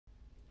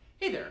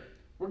Hey there!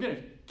 We're going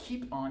to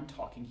keep on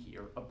talking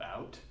here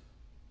about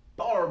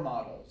bar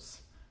models.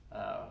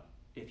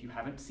 If you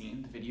haven't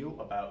seen the video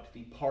about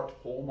the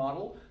part-whole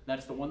model,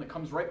 that's the one that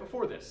comes right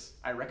before this.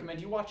 I recommend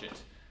you watch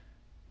it.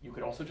 You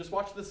could also just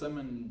watch this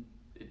and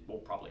it will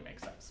probably make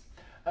sense.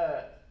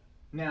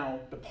 Now,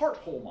 the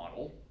part-whole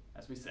model,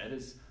 as we said,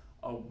 is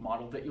a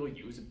model that you'll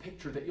use, a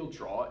picture that you'll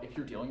draw if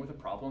you're dealing with a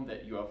problem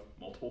that you have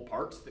multiple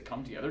parts that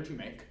come together to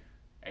make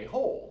a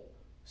whole.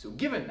 So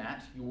given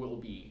that, you will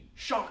be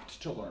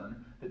shocked to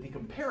learn that the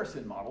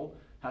comparison model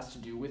has to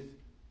do with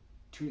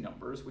two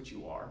numbers which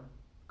you are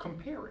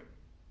comparing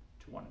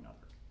to one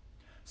another.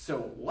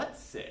 So let's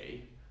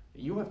say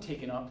that you have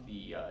taken up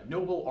the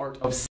noble art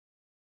of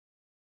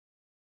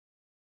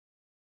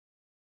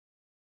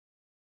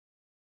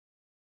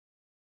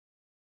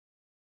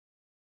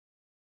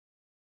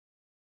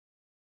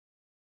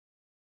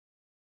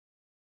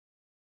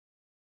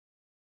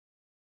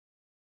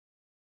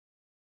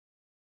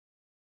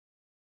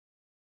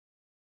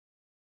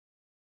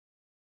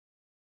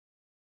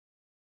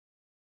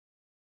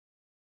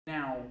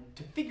Now,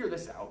 to figure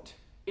this out,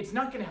 it's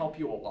not going to help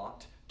you a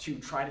lot to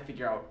try to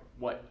figure out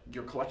what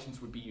your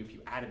collections would be if you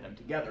added them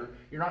together.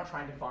 You're not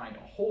trying to find a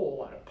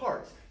whole out of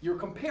parts. You're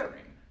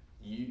comparing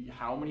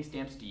how many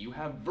stamps do you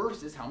have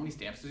versus how many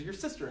stamps does your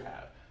sister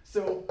have.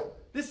 So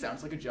this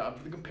sounds like a job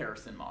for the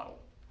comparison model.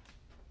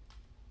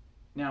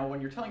 Now,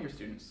 when you're telling your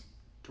students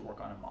to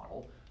work on a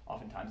model,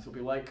 oftentimes you'll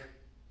be like,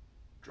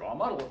 draw a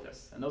model of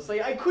this. And they'll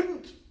say, I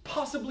couldn't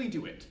possibly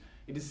do it.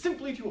 It is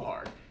simply too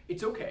hard.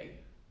 It's okay.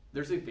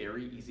 There's a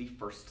very easy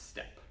first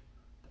step.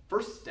 The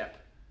first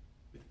step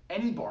with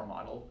any bar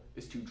model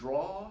is to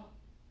draw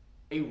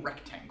a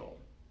rectangle.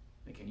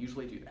 They can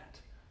usually do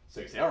that.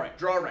 So you say, all right,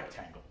 draw a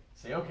rectangle.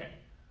 Say, okay,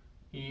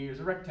 here's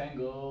a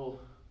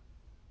rectangle.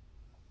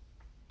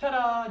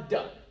 Ta-da,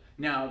 done.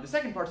 Now, the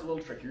second part's a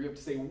little trickier. You have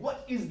to say,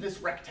 what is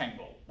this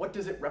rectangle? What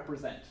does it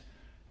represent?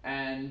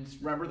 And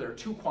remember, there are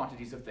two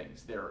quantities of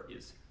things. There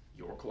is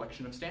your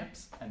collection of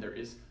stamps, and there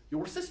is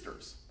your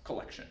sister's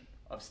collection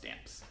of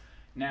stamps.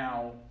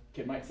 Now,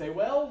 kid might say,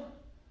 well,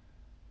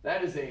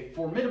 that is a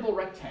formidable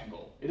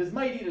rectangle. It is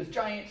mighty, it is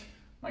giant.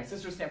 My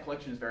sister's stamp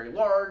collection is very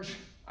large.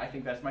 I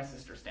think that's my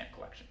sister's stamp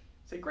collection.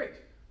 Say, great.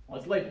 Well,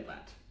 let's label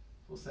that.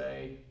 We'll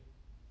say,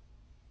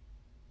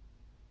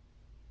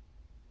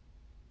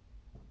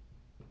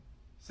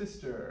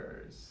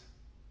 sister's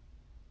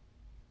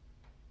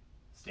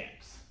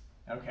stamps.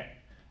 Okay.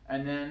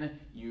 And then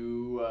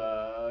you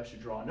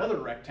should draw another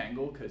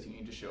rectangle because you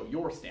need to show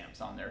your stamps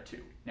on there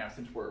too. Now,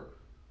 since we're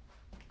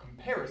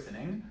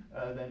comparising,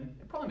 then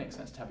it probably makes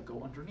sense to have it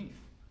go underneath.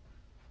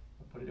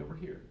 I'll put it over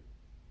here.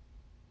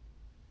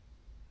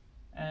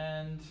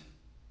 And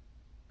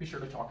be sure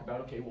to talk about,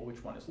 okay, well,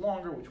 which one is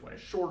longer, which one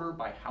is shorter,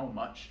 by how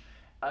much.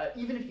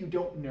 Even if you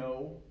don't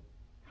know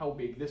how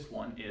big this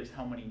one is,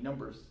 how many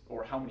numbers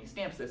or how many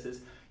stamps this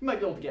is, you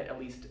might be able to get at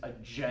least a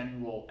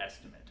general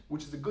estimate,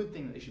 which is a good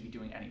thing that they should be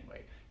doing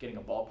anyway, getting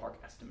a ballpark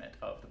estimate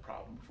of the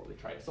problem before they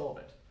try to solve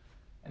it.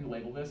 And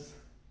label this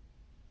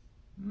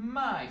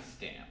my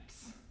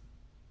stamps.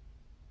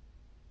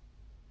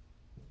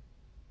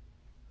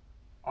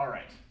 All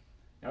right,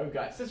 now we've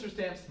got sister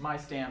stamps, my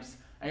stamps,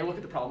 and you look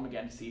at the problem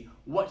again to see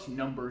what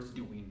numbers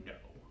do we know.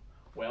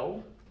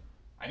 Well,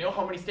 I know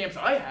how many stamps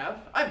I have.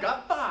 I've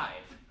got 5.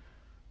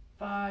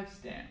 5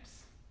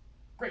 stamps.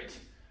 Great.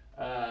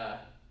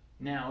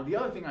 Now, the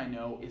other thing I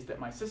know is that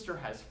my sister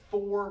has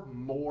 4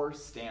 more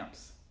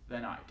stamps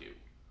than I do.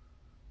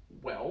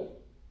 Well,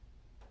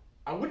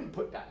 I wouldn't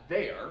put that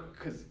there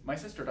because my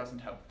sister doesn't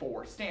have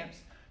 4 stamps.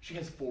 She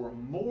has 4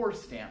 more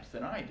stamps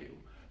than I do.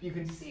 But you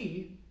can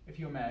see, if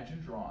you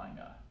imagine drawing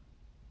a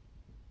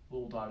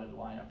little dotted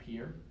line up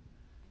here,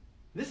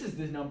 this is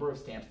the number of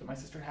stamps that my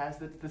sister has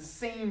that's the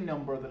same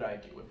number that I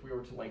do. If we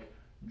were to like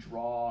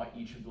draw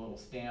each of the little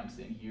stamps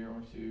in here,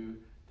 1, 2,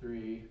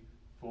 3,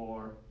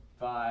 4,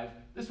 5,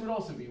 this would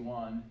also be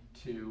 1,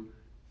 2,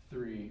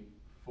 3,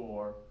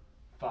 4,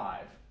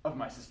 5 of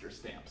my sister's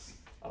stamps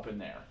up in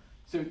there.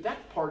 So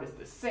that part is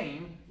the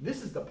same.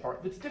 This is the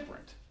part that's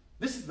different.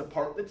 This is the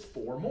part that's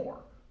 4 more.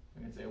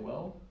 I can say,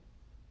 well,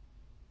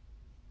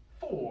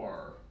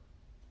 4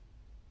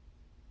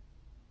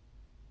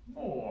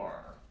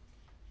 more.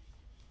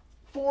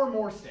 4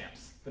 more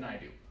stamps than I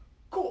do.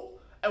 Cool.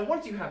 And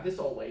once you have this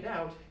all laid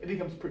out, it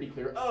becomes pretty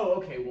clear, oh,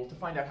 okay, well, to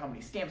find out how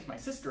many stamps my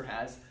sister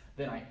has,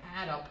 then I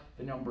add up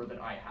the number that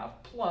I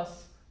have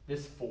plus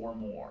this 4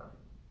 more.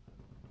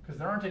 Because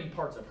there aren't any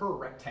parts of her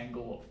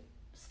rectangle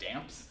of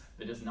stamps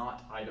that is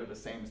not either the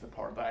same as the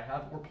part that I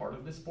have or part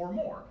of this 4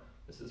 more.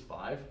 This is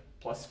 5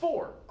 plus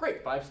 4.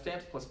 Great, 5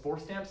 stamps plus 4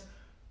 stamps.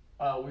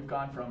 We've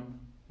gone from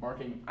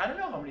marking, I don't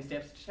know how many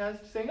stamps she has,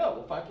 to saying, oh,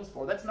 well, 5 plus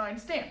 4, that's 9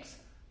 stamps.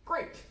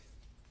 Great.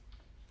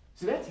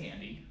 So that's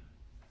handy.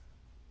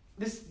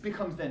 This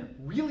becomes then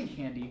really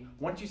handy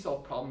once you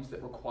solve problems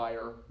that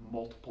require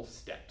multiple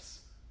steps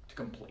to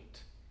complete.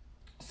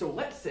 So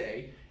let's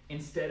say,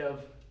 instead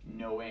of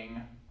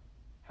knowing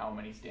how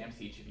many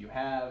stamps each of you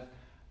have,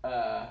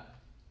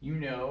 you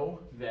know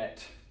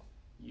that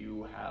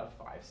you have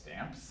 5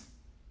 stamps.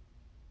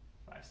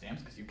 5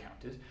 stamps because you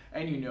counted,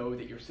 and you know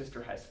that your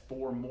sister has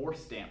 4 more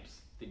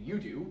stamps than you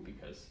do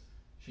because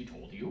she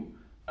told you,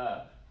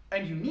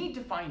 and you need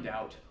to find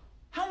out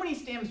how many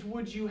stamps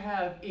would you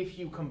have if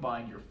you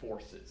combined your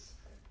forces,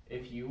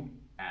 if you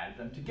add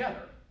them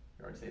together.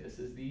 Or I'd say this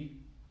is the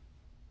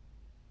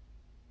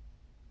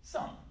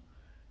sum.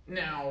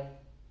 Now,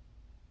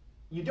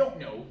 you don't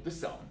know the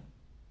sum,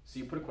 so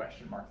you put a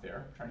question mark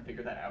there, trying to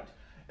figure that out.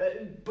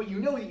 But you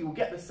know that you will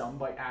get the sum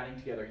by adding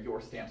together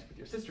your stamps with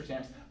your sister's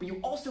stamps, but you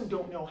also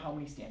don't know how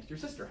many stamps your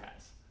sister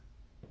has.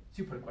 So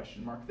you put a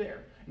question mark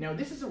there. Now,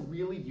 this is a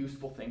really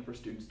useful thing for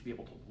students to be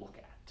able to look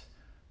at,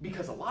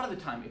 because a lot of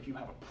the time, if you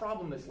have a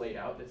problem that's laid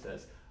out that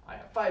says, I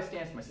have 5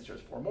 stamps, my sister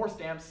has 4 more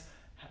stamps,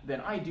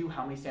 than I do,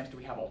 how many stamps do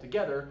we have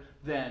altogether,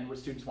 then what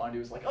students want to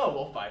do is like, oh,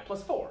 well, 5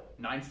 plus 4,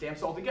 9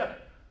 stamps altogether.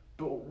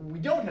 But we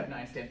don't have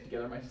 9 stamps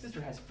together, my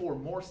sister has 4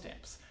 more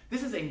stamps.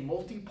 This is a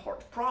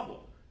multi-part problem.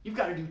 You've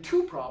got to do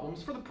 2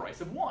 problems for the price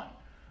of 1.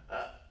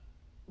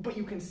 But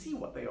you can see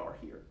what they are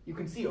here. You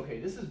can see, okay,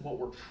 this is what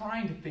we're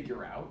trying to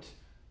figure out,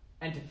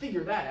 and to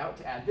figure that out,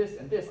 to add this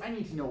and this, I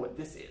need to know what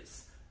this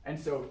is. And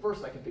so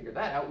first I can figure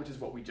that out, which is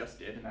what we just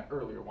did in that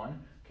earlier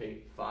one. Okay,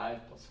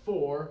 5 plus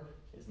 4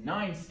 is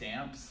 9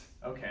 stamps.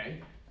 Okay,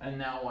 and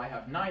now I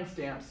have 9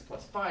 stamps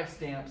plus 5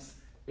 stamps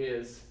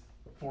is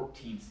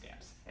 14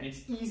 stamps. And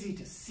it's easy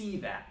to see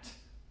that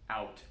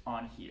out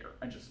on here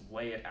and just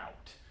lay it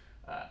out.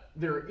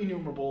 There are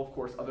innumerable, of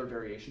course, other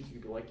variations. You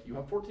could be like, you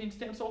have 14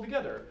 stamps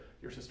altogether.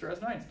 Your sister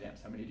has 9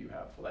 stamps. How many do you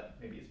have? Well, that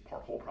maybe is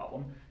whole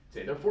problem.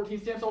 Say there are 14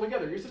 stamps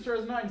altogether. Your sister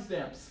has 9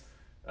 stamps.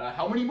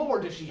 How many more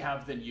does she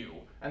have than you?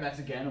 And that's,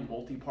 again, a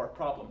multi-part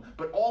problem.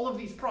 But all of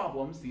these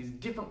problems, these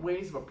different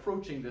ways of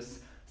approaching this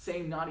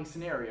same knotty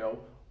scenario,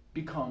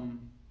 become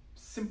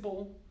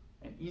simple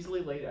and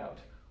easily laid out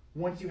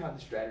once you have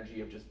the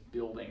strategy of just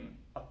building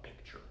a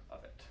picture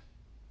of it.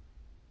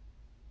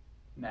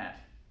 And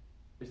that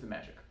is the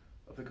magic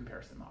of the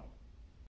comparison model.